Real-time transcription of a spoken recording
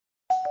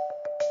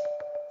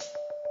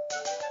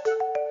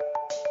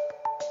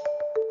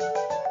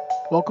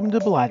Welcome to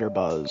Bladder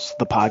Buzz,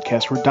 the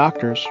podcast where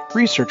doctors,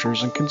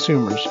 researchers, and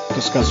consumers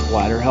discuss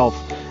bladder health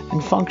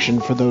and function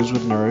for those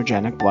with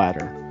neurogenic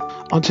bladder.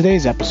 On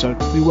today's episode,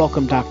 we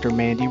welcome Dr.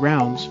 Mandy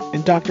Rounds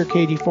and Dr.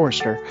 Katie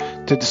Forster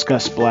to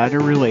discuss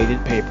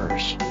bladder-related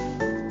papers.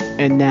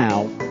 And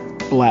now,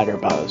 Bladder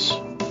Buzz.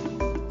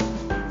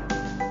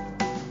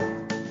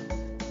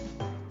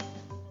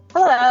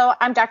 Hello,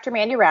 I'm Dr.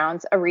 Mandy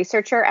Rounds, a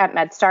researcher at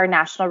MedStar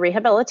National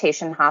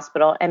Rehabilitation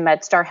Hospital and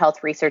MedStar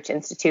Health Research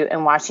Institute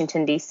in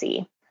Washington,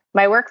 D.C.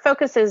 My work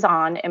focuses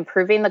on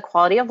improving the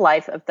quality of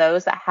life of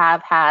those that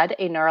have had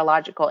a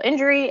neurological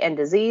injury and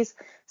disease,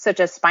 such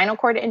as spinal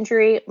cord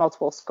injury,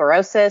 multiple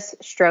sclerosis,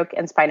 stroke,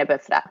 and spina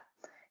bifida.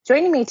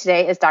 Joining me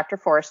today is Dr.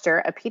 Forster,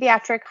 a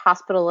pediatric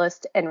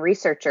hospitalist and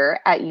researcher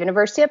at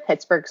University of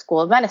Pittsburgh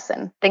School of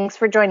Medicine. Thanks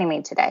for joining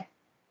me today.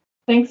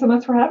 Thanks so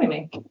much for having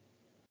me.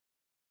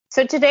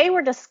 So today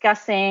we're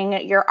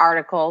discussing your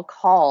article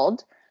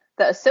called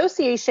The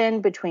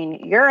Association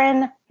Between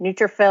Urine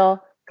Neutrophil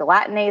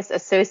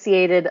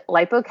Gelatinase-Associated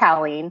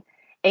Lipocalin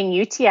and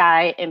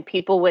UTI in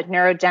People with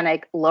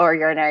Neurogenic Lower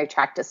Urinary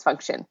Tract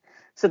Dysfunction.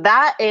 So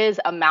that is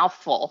a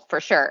mouthful for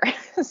sure.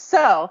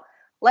 So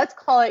let's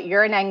call it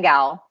urine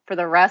NGAL for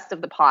the rest of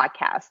the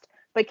podcast.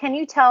 But can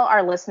you tell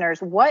our listeners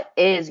what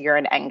is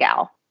urine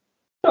NGAL?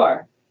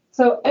 Sure.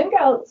 So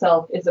NGAL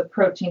itself is a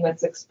protein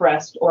that's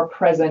expressed or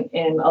present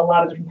in a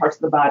lot of different parts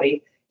of the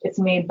body. It's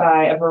made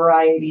by a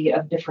variety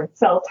of different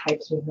cell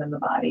types within the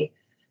body.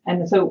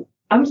 And so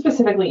I'm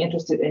specifically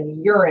interested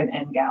in urine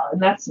NGAL, and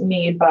that's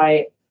made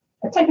by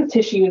a type of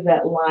tissue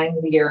that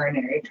lines the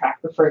urinary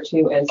tract, referred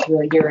to as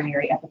the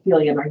urinary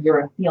epithelium or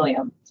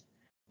urothelium.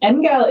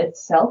 NGAL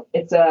itself,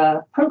 it's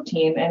a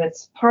protein, and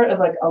it's part of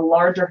like a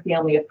larger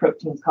family of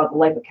proteins called the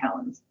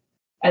lipocalins.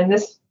 And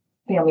this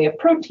family of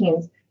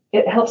proteins,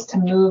 it helps to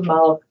move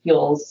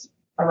molecules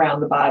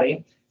around the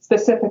body.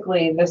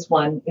 Specifically, this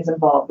one is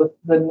involved with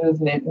the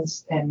movement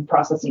and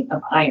processing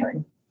of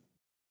iron.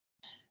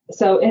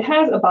 So it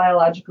has a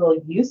biological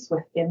use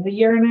within the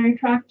urinary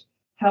tract.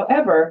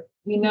 However,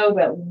 we know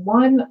that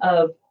one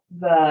of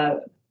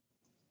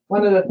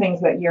the things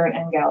that urine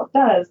NGAL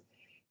does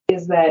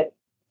is that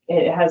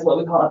it has what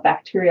we call a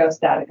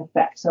bacteriostatic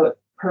effect. So it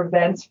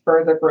prevents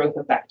further growth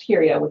of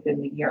bacteria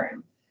within the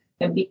urine.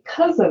 And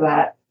because of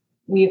that,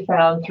 we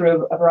found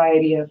through a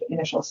variety of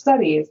initial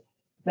studies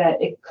that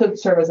it could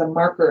serve as a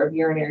marker of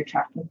urinary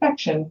tract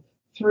infection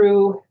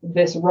through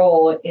this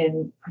role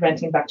in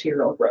preventing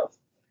bacterial growth.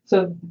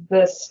 So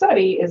the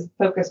study is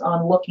focused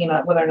on looking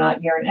at whether or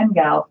not urine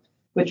NGAL,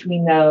 which we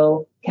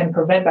know can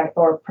prevent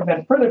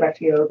further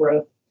bacterial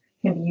growth,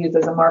 can be used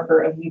as a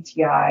marker of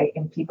UTI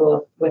in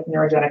people with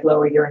neurogenic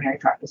lower urinary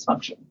tract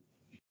dysfunction.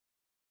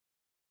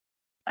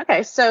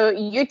 Okay, so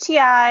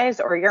UTIs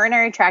or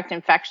urinary tract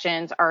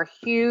infections are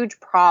a huge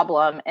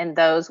problem in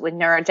those with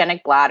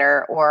neurogenic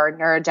bladder or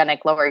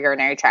neurogenic lower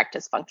urinary tract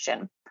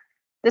dysfunction.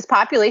 This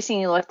population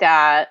you looked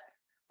at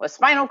was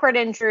spinal cord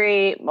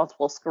injury,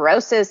 multiple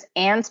sclerosis,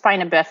 and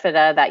spina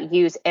bifida that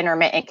use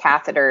intermittent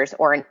catheters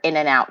or an in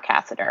and out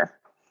catheter.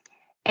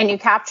 And you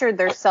captured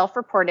their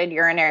self-reported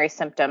urinary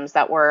symptoms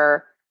that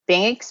were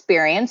being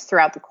experienced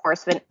throughout the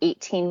course of an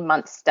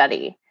 18-month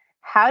study.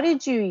 How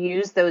did you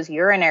use those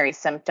urinary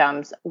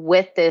symptoms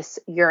with this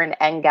urine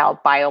NGAL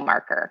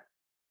biomarker?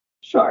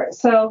 Sure.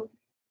 So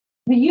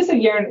the use of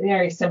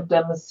urinary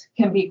symptoms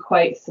can be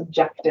quite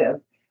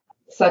subjective,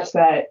 such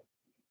that,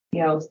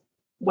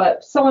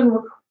 what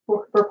someone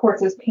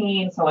reports as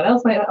pain, someone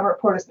else might not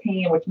report as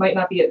pain, which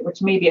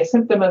may be a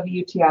symptom of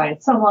UTI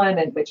in someone,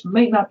 and which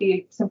might not be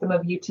a symptom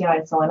of UTI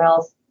in someone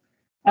else.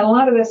 And a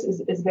lot of this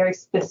is very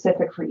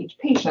specific for each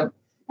patient.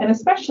 And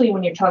especially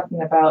when you're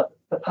talking about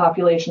the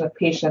population of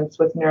patients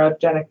with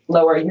neurogenic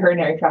lower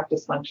urinary tract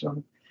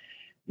dysfunction,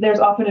 there's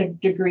often a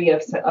degree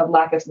of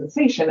lack of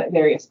sensation at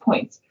various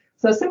points.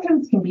 So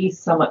symptoms can be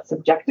somewhat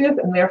subjective,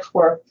 and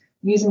therefore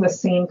using the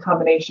same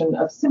combination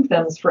of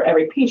symptoms for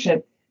every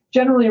patient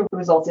generally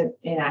results in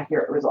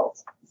inaccurate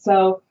results.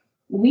 So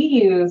we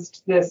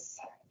used this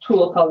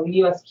tool called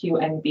the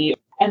USQNB,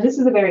 and this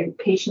is a very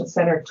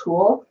patient-centered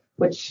tool,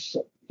 which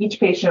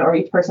each patient or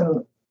each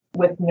person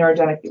with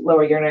neurogenic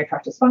lower urinary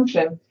tract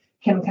dysfunction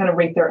can kind of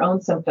rate their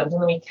own symptoms.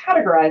 And then we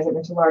categorize it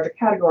into larger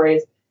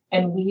categories,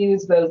 and we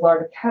use those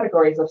larger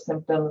categories of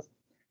symptoms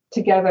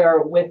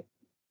together with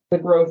the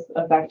growth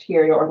of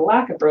bacteria or the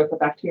lack of growth of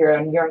bacteria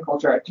in urine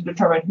culture to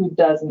determine who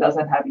does and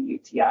doesn't have a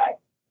UTI.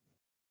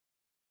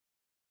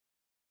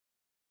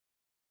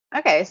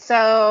 Okay,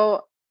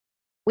 so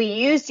we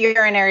used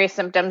urinary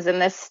symptoms in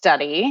this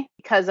study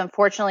because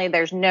unfortunately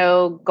there's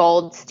no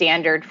gold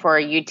standard for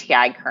a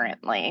UTI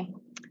currently.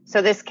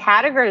 So this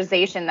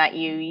categorization that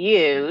you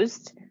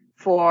used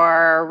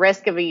for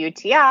risk of a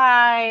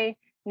UTI,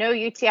 no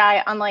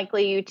UTI,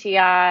 unlikely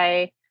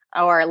UTI,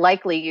 or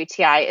likely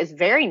UTI is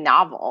very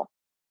novel.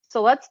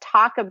 So let's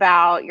talk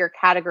about your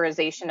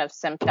categorization of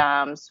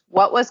symptoms.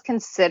 What was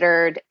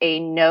considered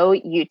a no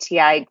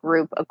UTI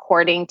group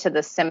according to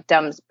the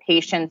symptoms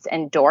patients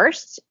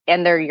endorsed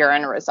and their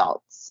urine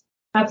results?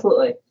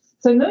 Absolutely.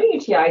 So no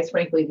UTI is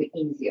frankly the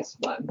easiest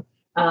one.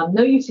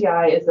 No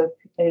UTI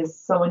is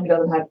someone who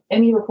doesn't have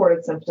any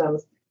reported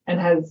symptoms and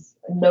has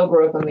no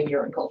growth on the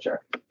urine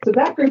culture. So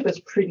that group is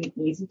pretty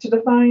easy to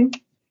define.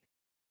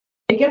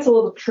 It gets a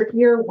little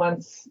trickier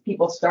once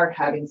people start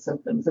having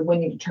symptoms and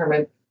when you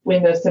determine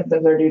when those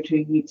symptoms are due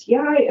to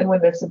UTI and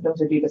when those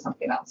symptoms are due to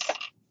something else.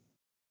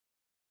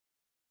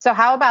 So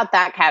how about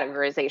that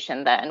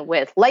categorization then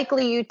with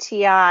likely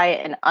UTI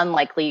and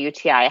unlikely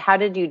UTI? How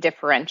did you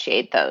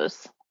differentiate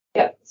those?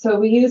 Yeah, so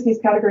we use these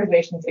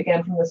categorizations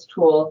again from this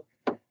tool,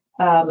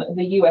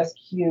 the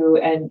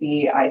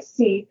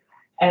USQ-NBIC,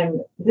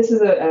 and this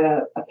is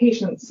a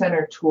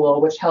patient-centered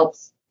tool which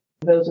helps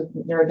those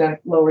with neurogenic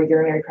lower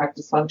urinary tract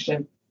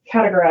dysfunction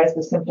categorize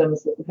the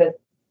symptoms that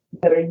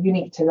are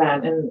unique to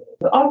them. And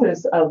the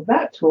authors of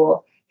that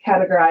tool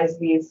categorize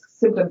these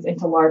symptoms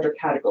into larger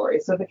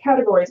categories. So the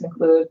categories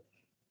include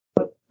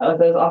what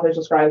those authors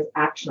describe as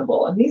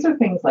actionable. And these are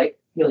things like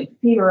feeling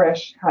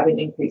feverish, having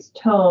increased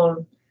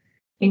tone,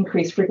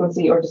 increased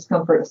frequency or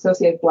discomfort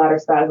associated with bladder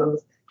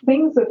spasms,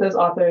 things that those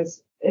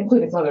authors,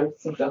 including some other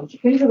symptoms,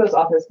 things that those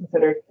authors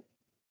considered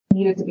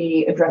needed to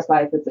be addressed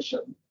by a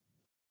physician.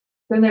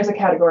 Then there's a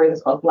category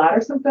that's called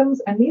bladder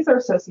symptoms, and these are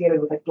associated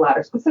with like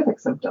bladder-specific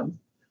symptoms.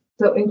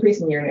 So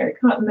increase in urinary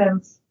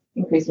continence,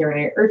 increased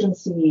urinary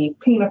urgency,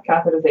 pain of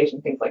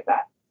catheterization, things like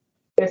that.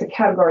 There's a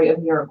category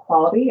of urine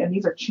quality, and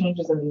these are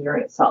changes in the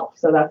urine itself.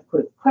 So that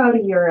includes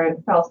cloudy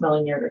urine,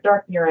 foul-smelling urine, or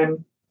dark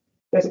urine.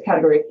 There's a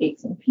category of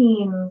aches and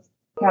pains,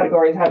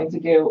 categories having to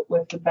do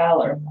with the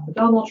bowel or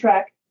abdominal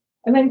tract,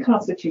 and then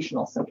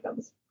constitutional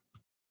symptoms.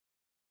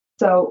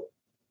 So,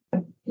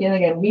 and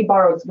again, we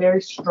borrowed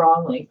very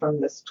strongly from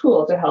this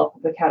tool to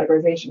help the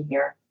categorization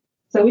here.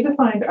 So we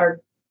defined our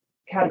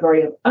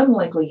category of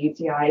unlikely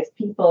UTI as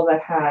people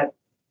that had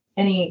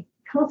any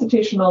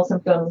constitutional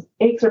symptoms,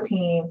 aches or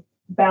pain,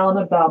 bowel and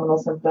abdominal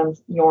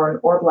symptoms, urine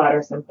or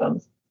bladder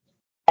symptoms,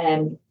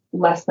 and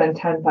less than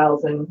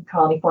 10,000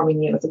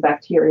 colony-forming units of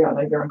bacteria on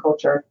their urine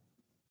culture,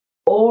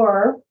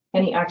 or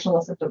any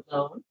actionable symptom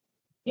known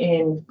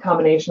in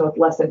combination with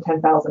less than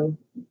 10,000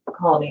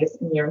 colonies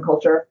in urine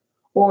culture,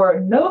 or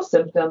no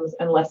symptoms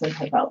and less than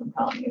 10,000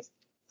 colonies.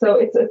 So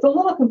it's a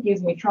little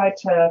confusing. We tried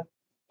to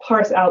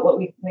parse out what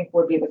we think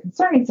would be the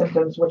concerning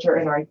symptoms, which are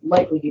in our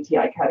likely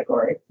UTI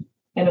category.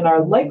 And in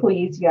our likely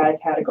UTI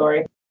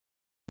category,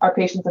 are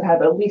patients that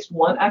have at least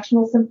one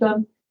actionable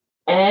symptom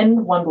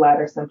and one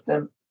bladder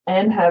symptom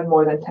and have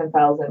more than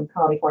 10,000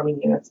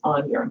 colony-forming units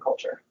on urine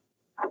culture.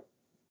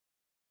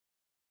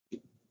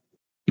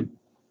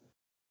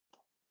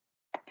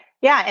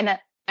 Yeah, and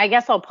I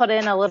guess I'll put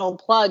in a little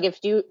plug. If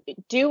you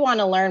do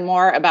want to learn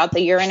more about the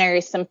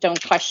urinary symptom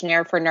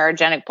questionnaire for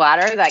neurogenic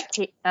bladder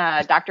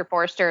that Dr.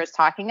 Forrester is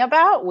talking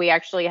about, we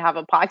actually have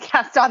a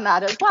podcast on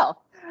that as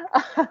well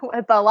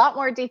with a lot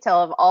more detail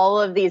of all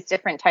of these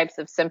different types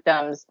of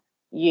symptoms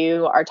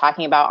you are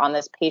talking about on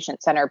this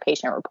patient-centered,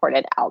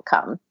 patient-reported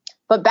outcome.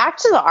 But back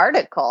to the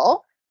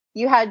article,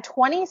 you had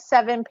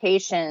 27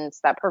 patients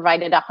that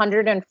provided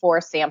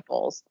 104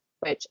 samples,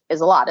 which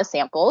is a lot of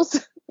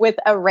samples, with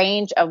a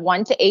range of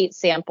 1 to 8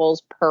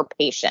 samples per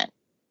patient.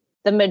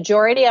 The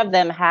majority of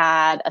them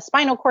had a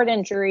spinal cord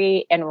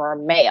injury and were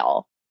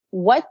male.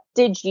 What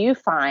did you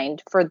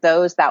find for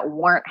those that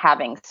weren't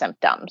having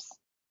symptoms?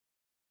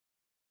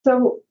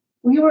 So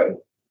we were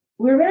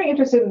very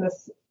interested in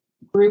this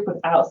group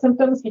without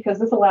symptoms because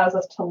this allows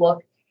us to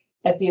look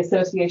at the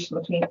association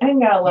between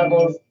NGAL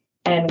levels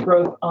and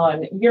growth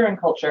on urine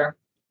culture.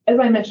 As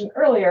I mentioned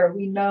earlier,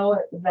 we know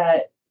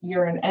that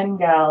urine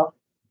NGAL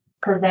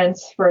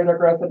prevents further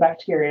growth of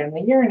bacteria in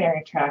the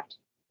urinary tract.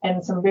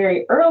 And some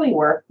very early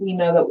work, we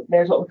know that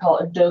there's what we call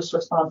a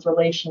dose-response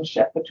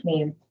relationship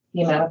between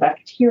the amount of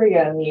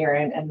bacteria in the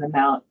urine and the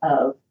amount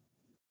of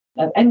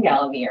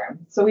NGAL in the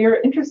urine. So we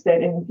were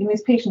interested in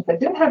these patients that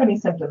didn't have any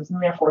symptoms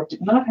and therefore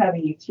did not have a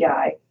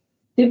UTI.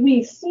 Did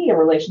we see a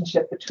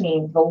relationship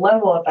between the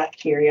level of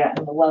bacteria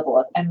and the level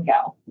of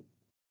NGAL?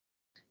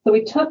 So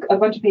we took a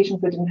bunch of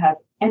patients that didn't have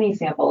any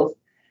samples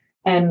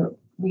and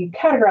we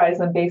categorized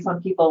them based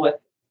on people with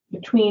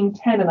between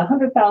 10 and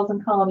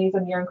 100,000 colonies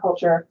in urine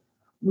culture,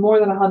 more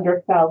than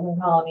 100,000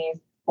 colonies,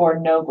 or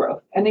no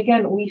growth. And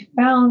again, we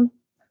found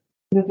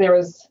that there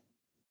was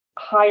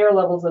higher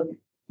levels of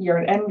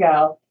urine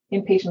NGAL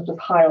in patients with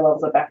higher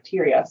levels of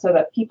bacteria, so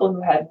that people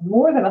who had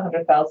more than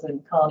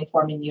 100,000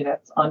 colony-forming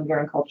units on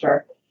urine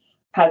culture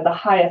had the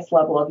highest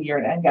level of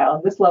urine NGAL.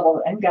 And this level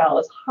of NGAL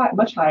is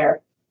much higher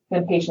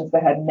than patients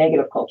that had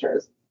negative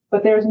cultures.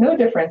 But there's no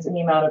difference in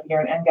the amount of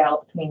urine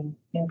NGAL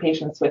in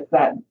patients with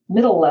that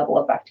middle level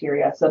of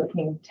bacteria, so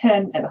between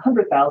 10 and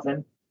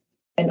 100,000,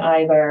 in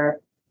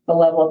either the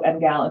level of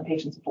NGAL in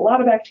patients with a lot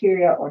of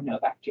bacteria or no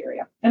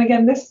bacteria. And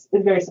again, this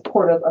is very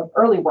supportive of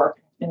early work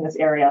in this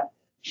area,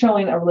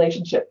 showing a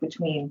relationship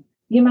between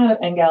the amount of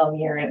NGAL in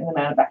the urine and the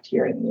amount of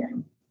bacteria in the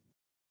urine.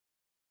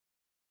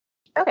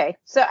 Okay,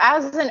 so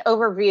as an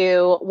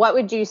overview, what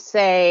would you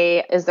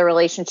say is the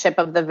relationship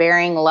of the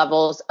varying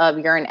levels of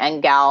urine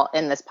NGAL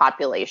in this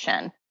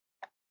population?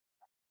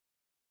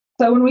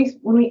 So when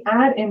we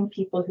add in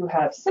people who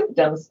have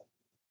symptoms,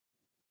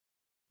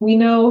 we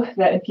know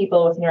that in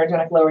people with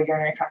neurogenic lower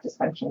urinary tract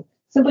dysfunction,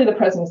 simply the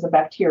presence of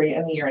bacteria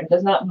in the urine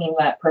does not mean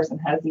that person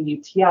has the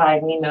UTI.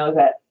 We know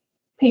that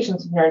people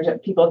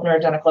with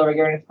neurogenic lower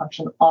urinary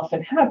dysfunction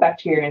often have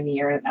bacteria in the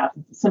urine in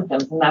absence of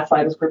symptoms, and that's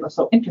why this group was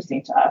so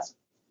interesting to us.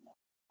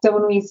 So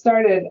when we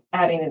started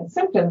adding in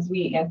symptoms,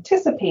 we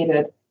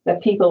anticipated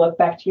that people with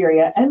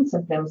bacteria and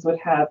symptoms would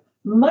have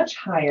much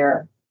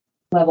higher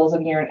levels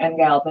of urine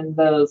NGAL than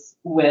those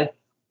with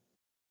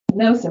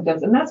no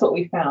symptoms, and that's what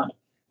we found.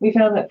 We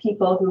found that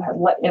people who had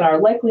in our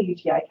likely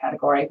UTI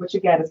category, which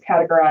again is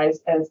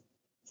categorized as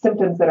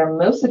symptoms that are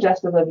most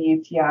suggestive of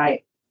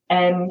UTI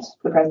and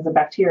the presence of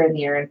bacteria in the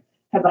urine,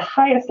 had the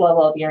highest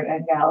level of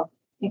urine NGAL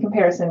in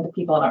comparison to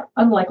people in our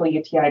unlikely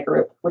UTI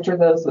group, which are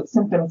those with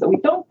symptoms that we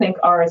don't think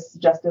are as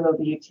suggestive of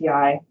the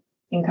UTI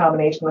in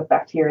combination with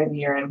bacteria in the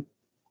urine.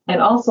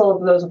 And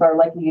also those with our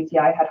likely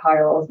UTI had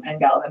higher levels of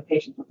NGAL than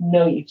patients with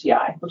no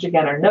UTI, which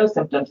again are no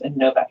symptoms and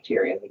no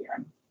bacteria in the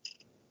urine.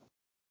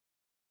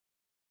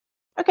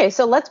 Okay,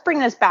 so let's bring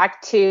this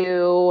back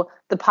to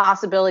the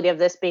possibility of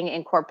this being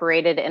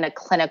incorporated in a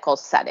clinical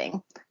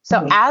setting.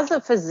 So as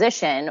a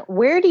physician,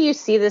 where do you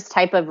see this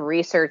type of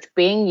research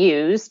being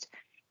used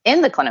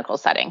in the clinical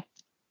setting?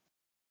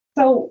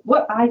 So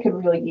what I could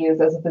really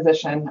use as a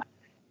physician,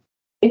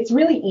 it's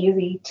really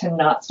easy to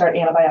not start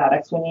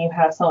antibiotics when you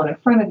have someone in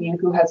front of you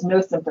who has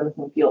no symptoms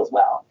and feels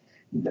well.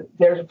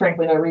 There's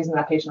frankly no reason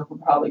that patient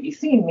would probably be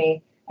seeing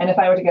me. And if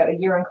I were to get a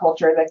urine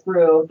culture that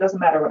grew, doesn't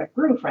matter what it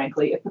grew,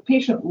 frankly, if the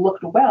patient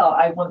looked well,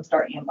 I wouldn't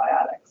start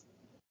antibiotics.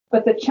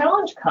 But the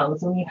challenge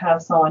comes when you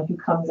have someone who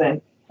comes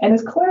in and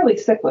is clearly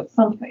sick with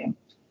something.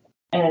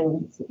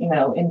 And,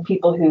 in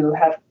people who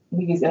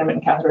use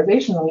intermittent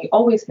catheterization, we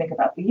always think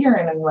about the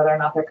urine and whether or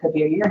not there could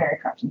be a urinary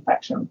tract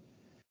infection.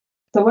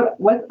 So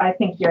what I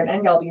think urine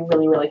NGAL would be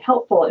really, really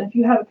helpful. And if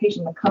you have a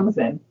patient that comes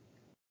in,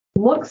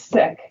 looks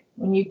sick,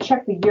 when you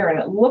check the urine,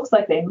 it looks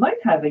like they might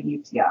have a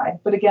UTI.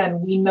 But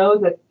again, we know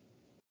that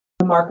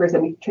the markers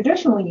that we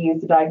traditionally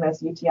use to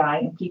diagnose UTI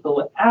in people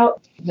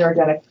without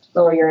neurogenic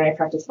lower urinary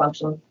tract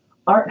dysfunction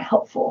aren't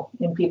helpful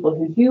in people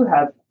who do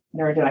have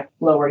neurogenic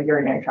lower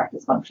urinary tract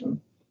dysfunction.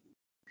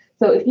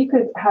 So if you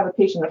could have a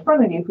patient in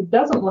front of you who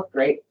doesn't look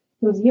great,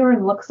 whose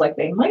urine looks like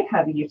they might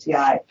have a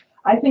UTI,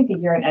 I think the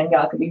urine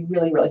NGAL could be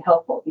really, really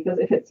helpful, because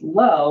if it's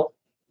low,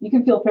 you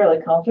can feel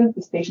fairly confident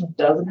this patient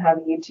doesn't have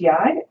a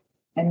UTI,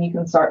 and you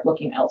can start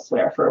looking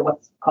elsewhere for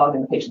what's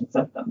causing the patient's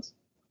symptoms.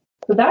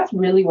 So that's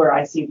really where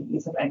I see the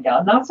use of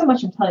NGAL, not so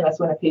much in telling us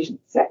when a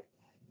patient's sick,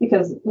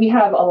 because we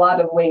have a lot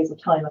of ways of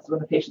telling us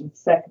when a patient's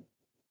sick,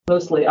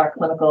 mostly our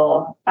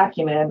clinical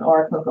acumen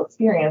or our clinical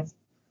experience.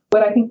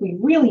 What I think we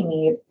really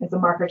need is a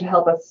marker to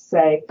help us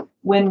say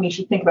when we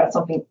should think about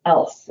something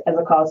else as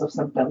a cause of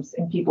symptoms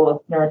in people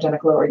with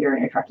neurogenic lower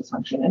urinary tract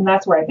dysfunction. And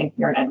that's where I think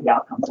urine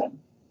NGAL comes in.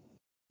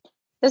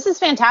 This is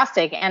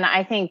fantastic, and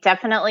I think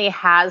definitely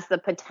has the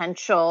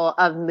potential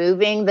of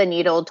moving the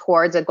needle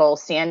towards a gold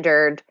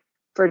standard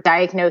for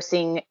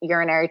diagnosing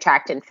urinary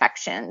tract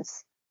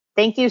infections.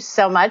 Thank you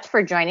so much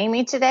for joining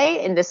me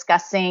today in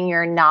discussing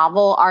your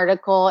novel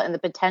article and the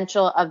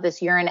potential of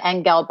this urine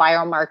NGAL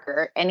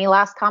biomarker. Any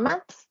last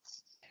comments?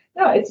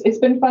 No, it's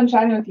been fun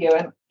chatting with you,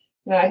 and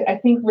I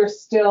think we're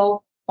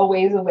still a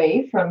ways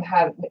away from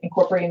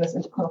incorporating this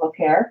into clinical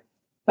care.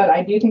 But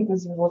I do think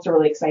these results are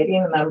really exciting,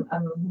 and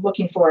I'm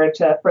looking forward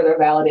to further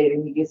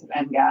validating the use of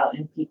NGAL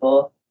in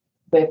people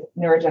with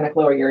neurogenic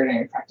lower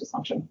urinary tract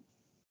dysfunction.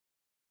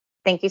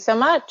 Thank you so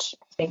much.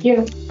 Thank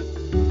you.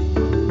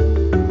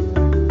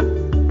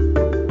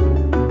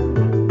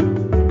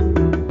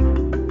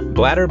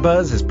 Bladder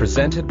Buzz is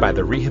presented by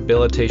the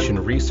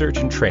Rehabilitation Research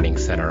and Training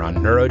Center on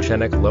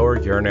Neurogenic Lower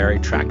Urinary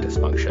Tract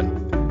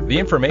Dysfunction. The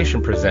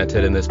information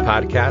presented in this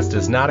podcast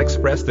does not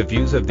express the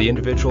views of the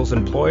individual's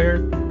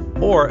employer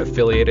or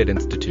affiliated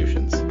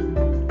institutions.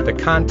 The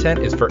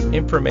content is for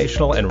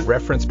informational and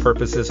reference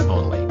purposes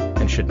only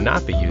and should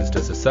not be used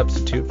as a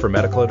substitute for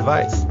medical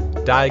advice,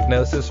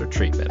 diagnosis, or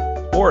treatment,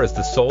 or as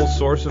the sole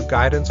source of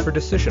guidance for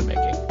decision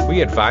making.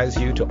 We advise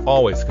you to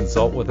always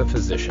consult with a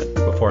physician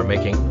before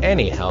making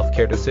any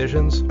healthcare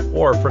decisions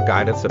or for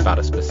guidance about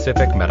a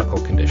specific medical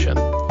condition.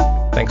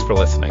 Thanks for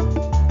listening.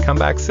 Come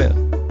back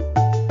soon.